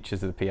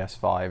features of the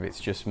PS5, it's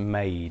just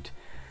made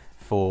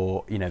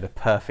for the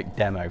perfect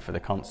demo for the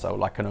console,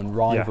 like an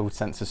unrivaled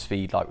sense of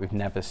speed like we've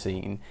never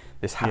seen,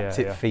 this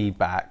haptic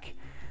feedback.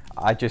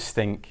 I just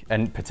think,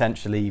 and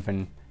potentially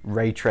even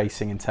ray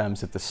tracing in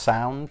terms of the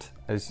sound,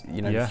 as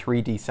the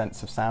 3D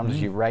sense of sound as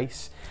you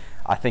race.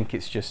 I think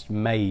it's just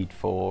made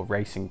for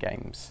racing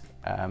games,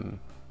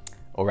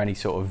 or any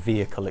sort of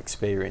vehicle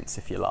experience,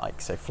 if you like,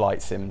 so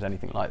flight sims,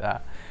 anything like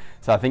that.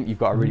 So I think you've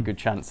got a really good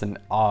chance, and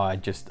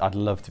I'd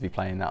love to be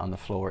playing that on the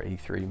floor at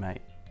E3,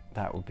 mate.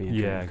 That would be a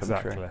dream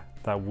come true.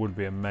 That would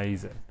be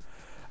amazing.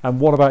 And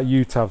what about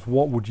you, Tabz?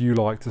 What would you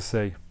like to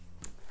see?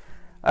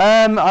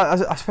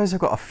 I suppose I've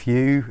got a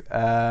few.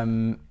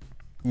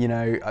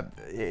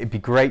 It'd be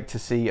great to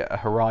see a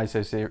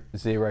Horizon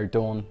Zero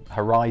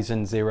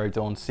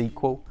Dawn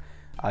sequel.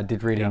 I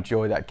did really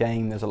enjoy that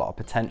game. There's a lot of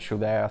potential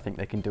there. I think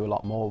they can do a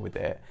lot more with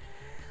it.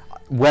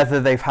 Whether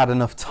they've had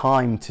enough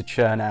time to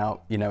churn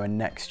out, a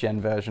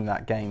next-gen version of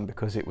that game,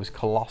 because it was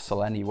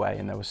colossal anyway,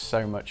 and there was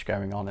so much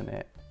going on in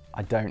it,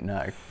 I don't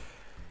know.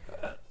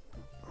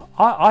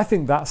 I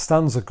think that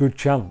stands a good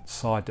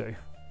chance. I do.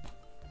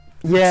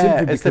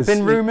 Yeah, has there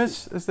been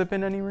rumours? Has there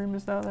been any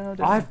rumours out there?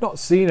 I've not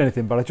seen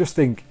anything, but I just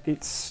think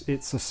it's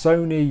a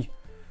Sony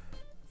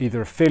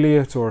either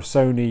affiliate or a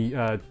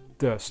Sony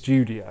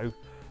studio,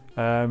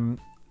 and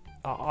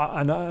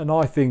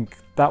I think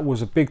that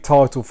was a big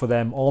title for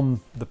them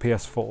on the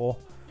PS4.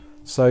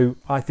 So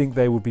I think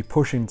they would be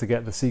pushing to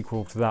get the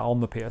sequel to that on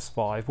the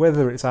PS5,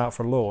 whether it's out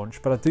for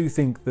launch. But I do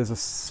think there's a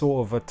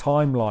sort of a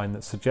timeline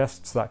that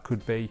suggests that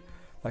could be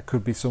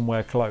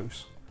somewhere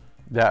close.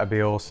 That would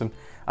be awesome.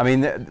 I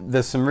mean,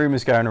 there's some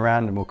rumours going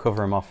around, and we'll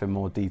cover them off in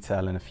more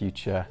detail in a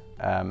future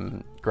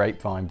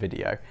Grapevine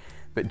video.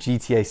 But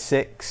GTA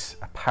 6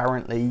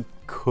 apparently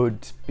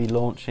could be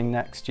launching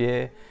next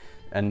year,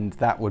 and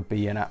that would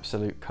be an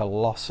absolute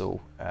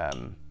colossal,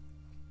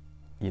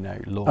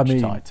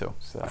 launch title.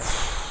 So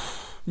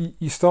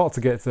you start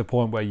to get to the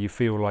point where you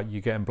feel like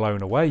you're getting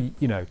blown away.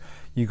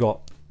 You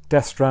got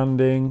Death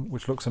Stranding,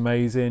 which looks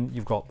amazing.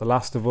 You've got The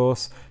Last of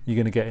Us. You're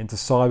going to get into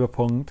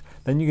Cyberpunk.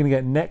 Then you're going to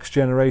get next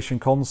generation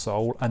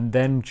console, and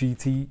then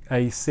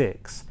GTA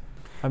 6.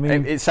 I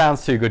mean, it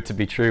sounds too good to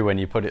be true when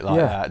you put it like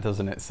that,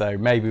 doesn't it? So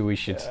maybe we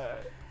should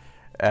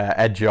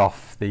edge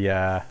off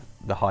the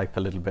hype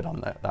a little bit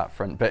on that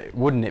front. But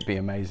wouldn't it be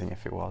amazing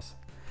if it was?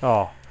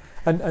 Oh,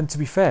 and to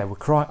be fair, we're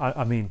crying.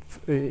 I mean,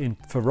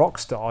 for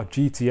Rockstar,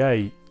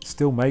 GTA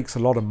still makes a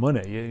lot of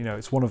money.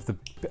 It's one of the,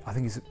 I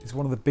think it's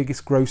one of the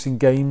biggest grossing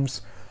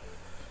games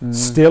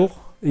still,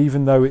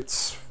 even though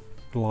it's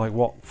like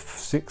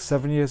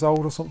 6-7 years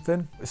old or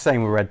something.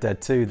 Same with Red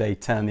Dead 2. They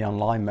turn the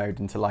online mode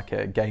into like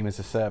a game as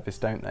a service,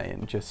 don't they?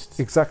 And just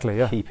keep expanding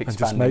and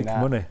just make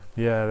money.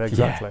 Yeah,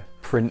 exactly. Yeah,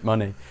 print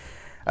money.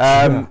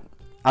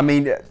 I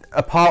mean,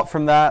 apart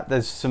from that,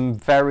 there's some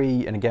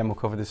and again we'll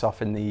cover this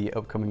off in the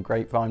upcoming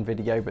Grapevine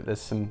video, but there's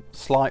some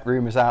slight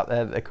rumours out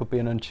there that there could be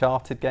an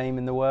Uncharted game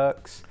in the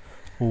works.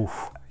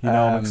 Oof,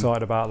 I'm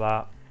excited about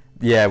that.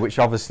 Yeah, which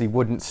obviously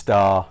wouldn't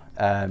star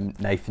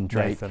Nathan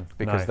Drake,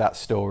 because that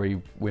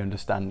story, we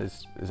understand,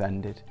 has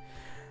ended.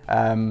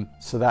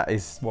 So that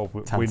is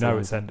we know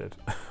it's ended.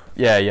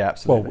 Yeah,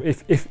 absolutely.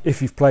 Well,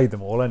 if you've played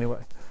them all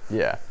anyway.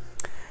 Yeah.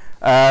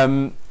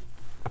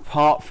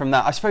 Apart from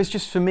that, I suppose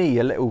just for me,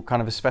 a little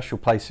kind of a special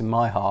place in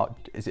my heart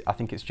I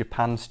think it's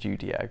Japan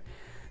Studio.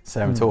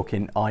 So I'm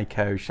talking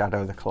Ico,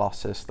 Shadow of the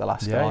Colossus, The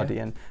Last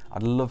Guardian.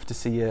 I'd love to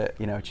see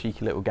a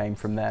cheeky little game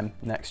from them,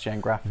 next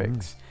gen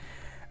graphics.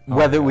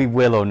 Whether we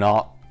will or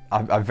not,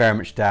 I very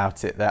much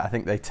doubt it. I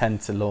think they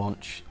tend to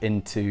launch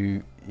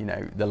into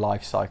the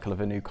life cycle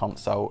of a new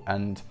console,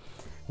 and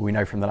we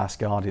know from The Last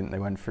Guardian they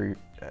went through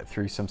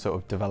some sort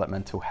of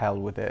developmental hell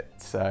with it.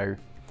 So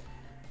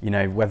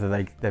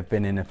whether they've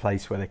been in a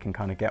place where they can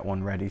kind of get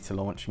one ready to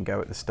launch and go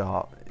at the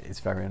start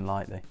is very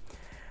unlikely.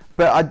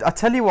 But I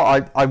tell you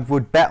what, I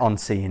would bet on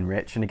seeing,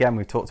 Rich, and again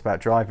we've talked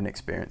about driving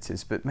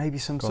experiences, but maybe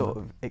some sort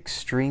of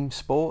extreme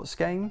sports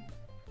game.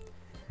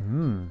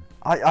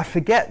 I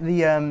forget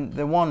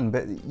the one,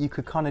 but you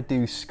could kind of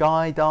do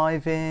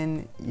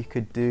skydiving. You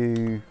could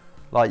do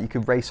you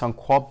could race on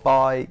quad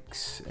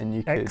bikes, and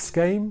you could X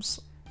Games.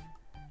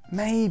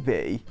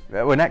 Maybe.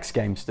 Well, X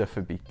Games stuff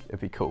would be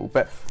be cool,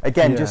 but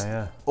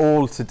again,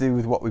 all to do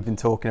with what we've been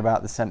talking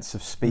about, the sense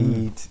of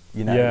speed,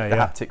 the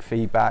haptic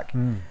feedback.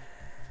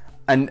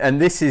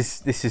 And this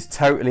is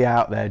totally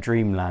out there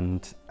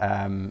dreamland,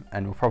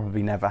 and will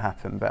probably never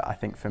happen, but I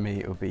think for me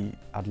it would be,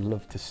 I'd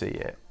love to see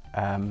it.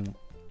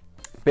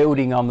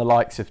 Building on the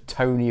likes of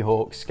Tony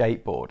Hawk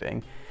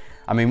skateboarding,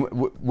 I mean,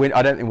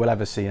 I don't think we'll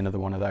ever see another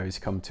one of those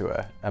come to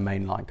a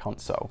mainline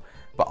console,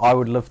 but I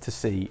would love to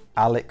see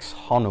Alex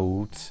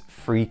Honnold's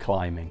free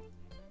climbing.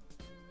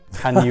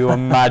 Can you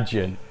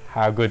imagine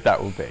how good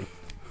that would be?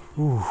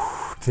 Ooh,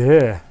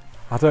 dear.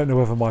 I don't know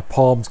whether my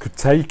palms could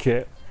take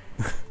it.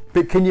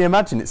 But can you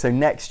imagine it? So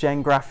next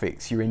gen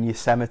graphics, you're in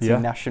Yosemite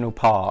National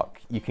Park,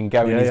 you can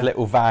go in his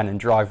little van and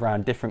drive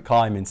around different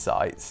climbing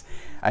sites,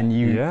 and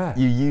you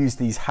use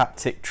these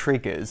haptic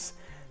triggers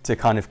to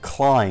kind of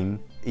climb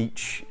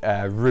each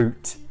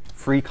route,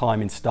 free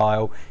climbing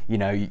style.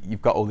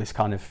 You've got all this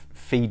kind of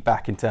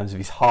feedback in terms of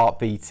his heart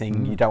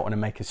beating. You don't want to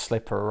make a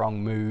slip or a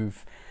wrong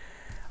move.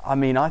 I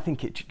mean, I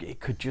think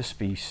it could just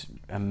be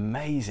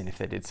amazing if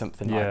they did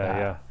something like that.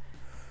 Yeah.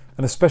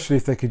 And especially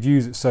if they could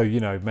use it so,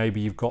 maybe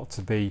you've got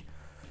to be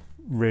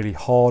really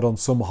hard on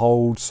some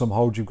holds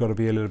you've got to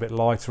be a little bit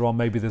lighter on.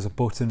 Maybe there's a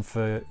button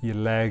for your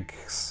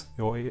legs,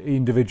 your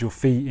individual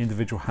feet,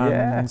 individual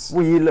hands.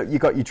 Well, you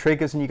got your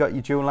triggers and you got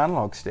your dual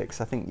analog sticks.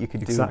 I think you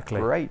could do a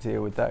great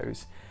deal with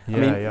those.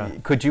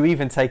 Could you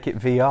even take it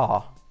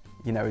VR?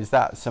 Is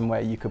that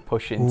somewhere you could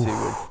push into?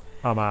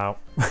 I'm out.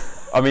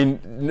 I mean,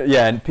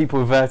 and people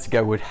with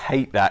Vertigo would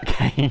hate that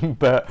game,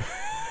 but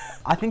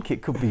I think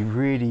it could be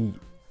really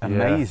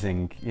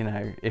amazing.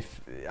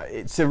 If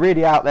it's a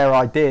really out there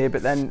idea,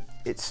 but then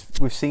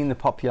we've seen the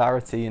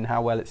popularity and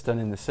how well it's done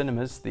in the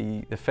cinemas,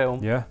 the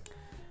film.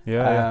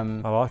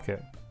 I like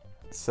it.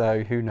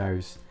 So who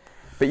knows?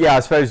 But I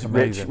suppose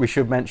Rich, we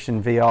should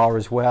mention VR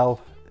as well.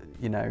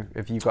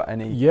 Have you got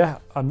any?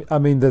 I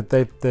mean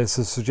there's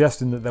a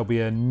suggestion that there'll be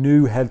a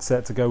new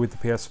headset to go with the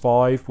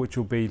PS5, which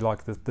will be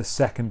like the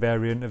second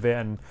variant of it,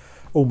 and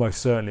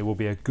almost certainly will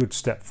be a good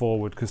step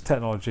forward, because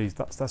technology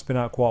that's been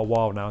out quite a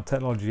while now, and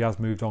technology has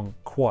moved on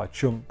quite a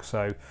chunk.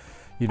 So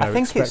I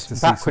think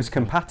it's backwards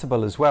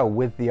compatible as well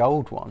with the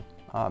old one.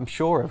 I'm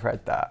sure I've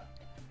read that.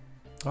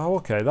 Oh,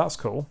 okay, that's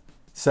cool.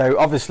 So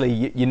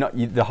obviously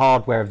the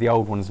hardware of the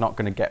old one's not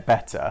going to get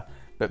better,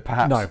 but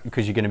perhaps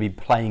because you're going to be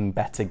playing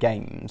better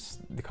games,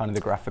 the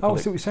graphical. Oh, I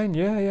see what you're saying.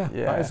 Yeah.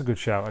 That is a good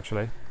shout,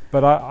 actually.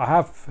 But I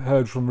have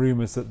heard from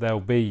rumours that there'll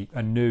be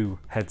a new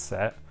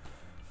headset.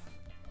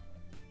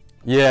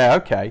 Yeah,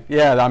 okay.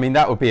 Yeah, I mean,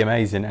 that would be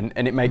amazing,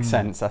 and it makes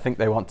sense. I think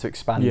they want to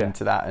expand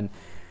into that, and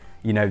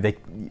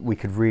we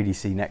could really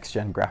see next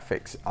gen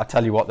graphics. I'll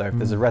tell you what though, if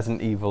there's a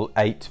Resident Evil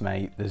 8,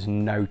 mate, there's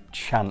no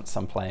chance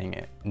I'm playing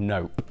it.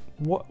 Nope.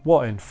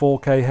 What in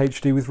 4K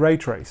HD with ray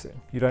tracing?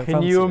 You don't?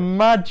 Can you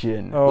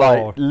imagine?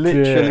 Oh,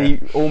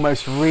 literally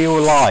almost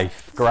real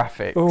life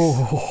graphics.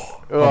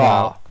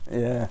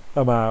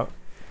 I'm out.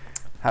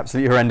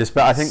 Absolutely horrendous.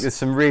 But I think there's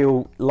some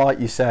real,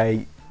 like you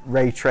say,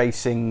 ray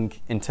tracing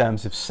in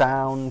terms of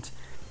sound,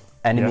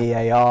 enemy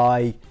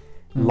AI,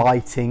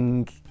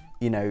 lighting.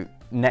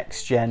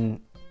 Next gen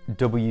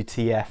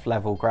WTF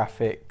level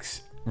graphics.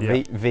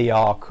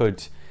 VR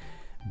could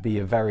be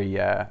a very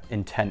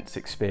intense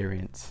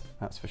experience.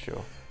 That's for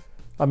sure.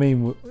 I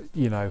mean,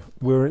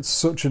 we're at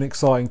such an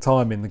exciting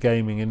time in the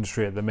gaming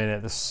industry at the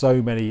minute. There's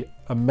so many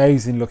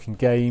amazing looking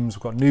games.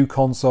 We've got new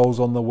consoles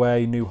on the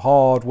way, new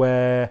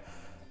hardware.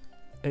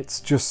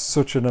 It's just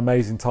such an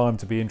amazing time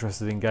to be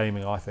interested in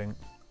gaming, I think.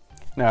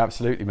 No,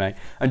 absolutely, mate.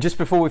 And just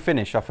before we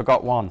finish, I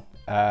forgot one,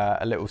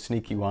 a little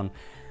sneaky one.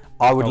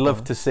 I would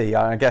love to see,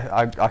 I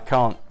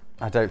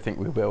don't think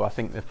we will. I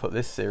think they've put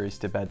this series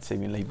to bed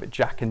seemingly, but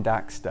Jak and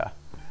Daxter.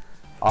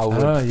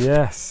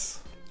 Yes.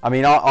 I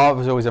mean, I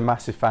was always a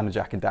massive fan of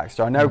Jak and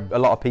Daxter. I know a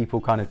lot of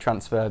people kind of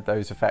transferred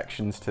those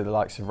affections to the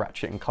likes of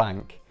Ratchet and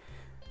Clank,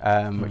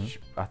 which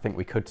I think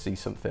we could see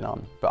something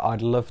on. But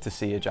I'd love to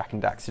see a Jak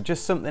and Daxter,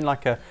 just something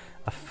like a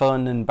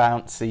fun and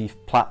bouncy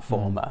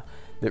platformer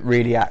that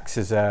really acts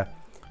as a,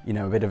 you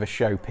know, a bit of a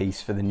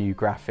showpiece for the new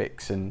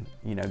graphics and,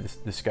 you know,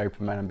 the scope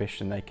and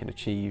ambition they can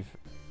achieve.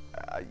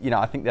 You know,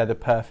 I think they're the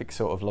perfect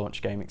sort of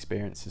launch game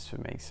experiences for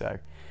me. So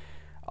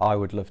I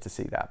would love to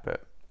see that,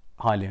 but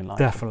highly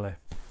unlikely. Definitely.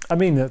 I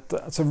mean,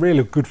 that's a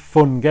really good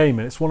fun game,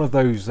 and it's one of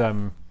those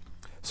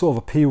sort of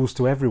appeals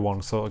to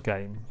everyone sort of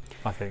game,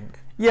 I think.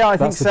 Yeah, I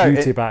think so. That's the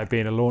beauty about it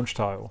being a launch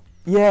title.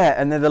 Yeah,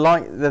 and they're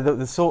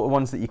the sort of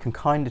ones that you can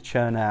kind of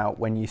churn out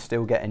when you're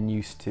still getting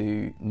used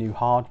to new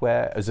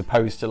hardware, as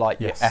opposed to like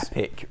your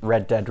epic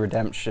Red Dead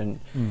Redemption,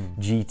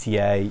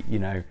 GTA. You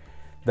know,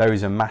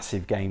 those are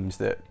massive games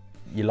that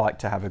you like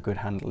to have a good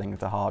handling of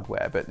the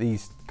hardware. But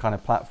these kind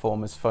of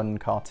platformers, fun,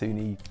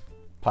 cartoony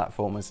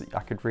platformers,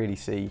 I could really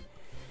see,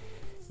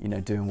 you know,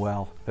 doing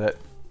well. But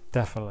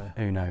definitely,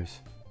 who knows?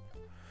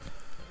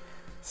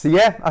 So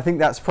yeah, I think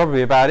that's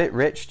probably about it.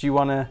 Rich, do you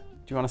wanna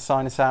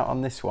sign us out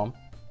on this one?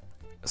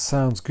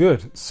 Sounds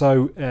good.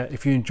 So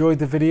if you enjoyed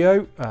the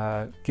video,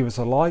 give us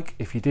a like.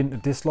 If you didn't, a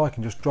dislike,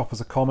 and just drop us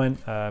a comment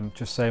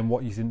just saying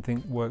what you didn't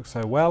think worked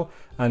so well.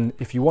 And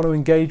if you want to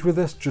engage with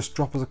us, just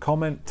drop us a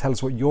comment. Tell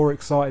us what you're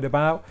excited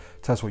about.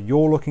 Tell us what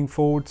you're looking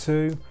forward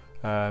to.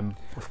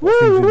 What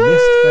things we've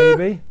missed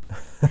maybe.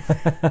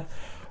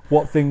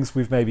 What things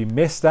we've maybe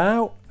missed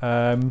out.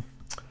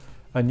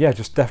 And yeah,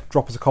 just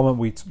drop us a comment.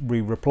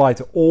 We reply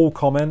to all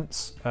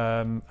comments,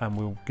 and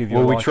we'll give you.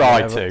 Well, a like. We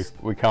try to.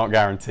 We can't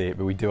guarantee it,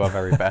 but we do our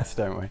very best,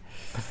 don't we?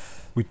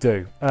 We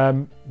do.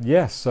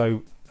 Yeah.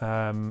 So,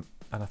 and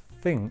I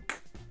think.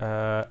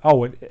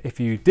 Oh, if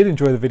you did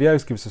enjoy the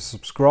videos, give us a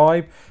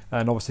subscribe,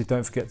 and obviously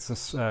don't forget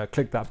to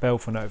click that bell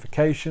for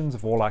notifications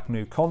of all our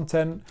new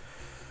content.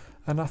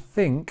 And I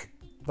think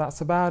that's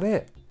about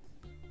it.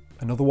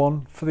 Another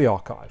one for the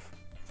archive.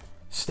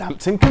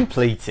 Stamped and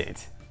completed.